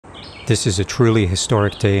This is a truly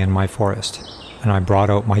historic day in my forest, and I brought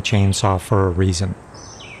out my chainsaw for a reason.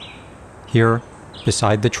 Here,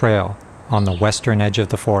 beside the trail, on the western edge of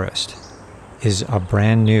the forest, is a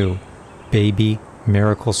brand new baby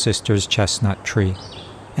Miracle Sisters chestnut tree,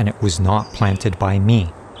 and it was not planted by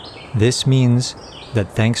me. This means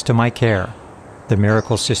that thanks to my care, the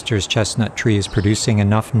Miracle Sisters chestnut tree is producing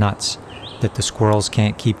enough nuts that the squirrels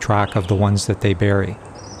can't keep track of the ones that they bury,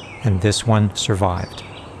 and this one survived.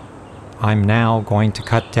 I'm now going to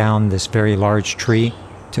cut down this very large tree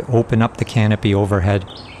to open up the canopy overhead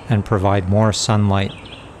and provide more sunlight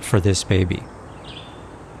for this baby.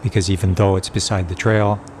 Because even though it's beside the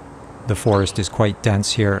trail, the forest is quite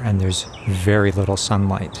dense here and there's very little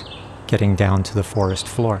sunlight getting down to the forest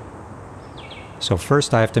floor. So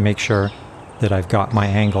first I have to make sure that I've got my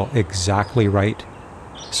angle exactly right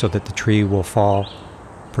so that the tree will fall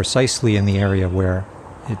precisely in the area where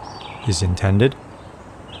it is intended.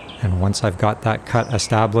 And once I've got that cut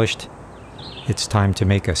established, it's time to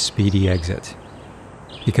make a speedy exit.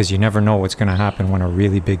 Because you never know what's going to happen when a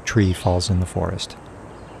really big tree falls in the forest.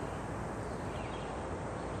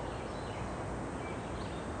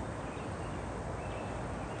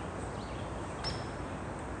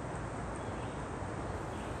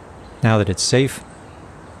 Now that it's safe,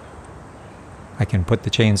 I can put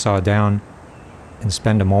the chainsaw down and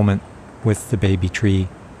spend a moment with the baby tree,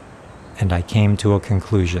 and I came to a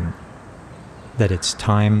conclusion that it's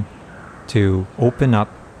time to open up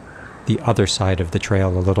the other side of the trail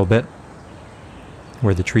a little bit,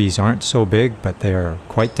 where the trees aren't so big but they're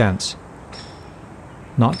quite dense.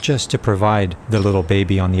 Not just to provide the little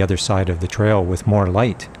baby on the other side of the trail with more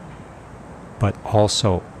light, but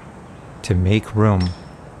also to make room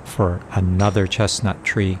for another chestnut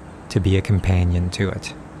tree to be a companion to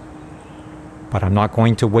it. But I'm not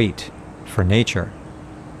going to wait for nature.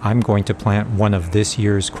 I'm going to plant one of this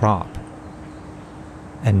year's crop.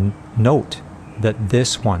 And note that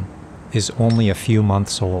this one is only a few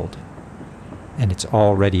months old, and it's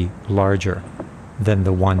already larger than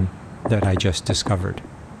the one that I just discovered,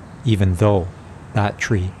 even though that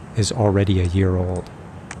tree is already a year old.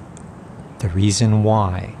 The reason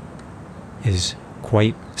why is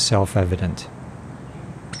quite self-evident.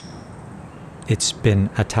 It's been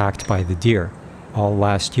attacked by the deer all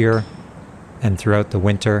last year, and throughout the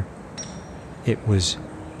winter it was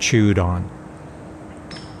chewed on.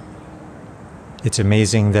 It's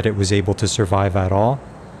amazing that it was able to survive at all,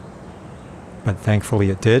 but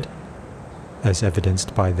thankfully it did, as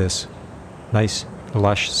evidenced by this nice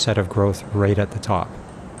lush set of growth right at the top.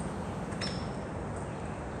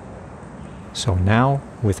 So now,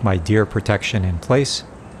 with my deer protection in place,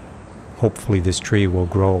 hopefully this tree will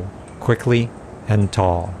grow quickly and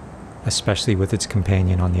tall, especially with its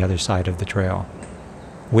companion on the other side of the trail.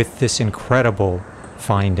 With this incredible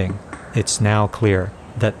finding, it's now clear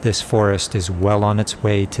that this forest is well on its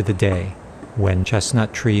way to the day when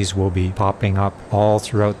chestnut trees will be popping up all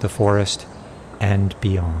throughout the forest and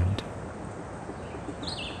beyond.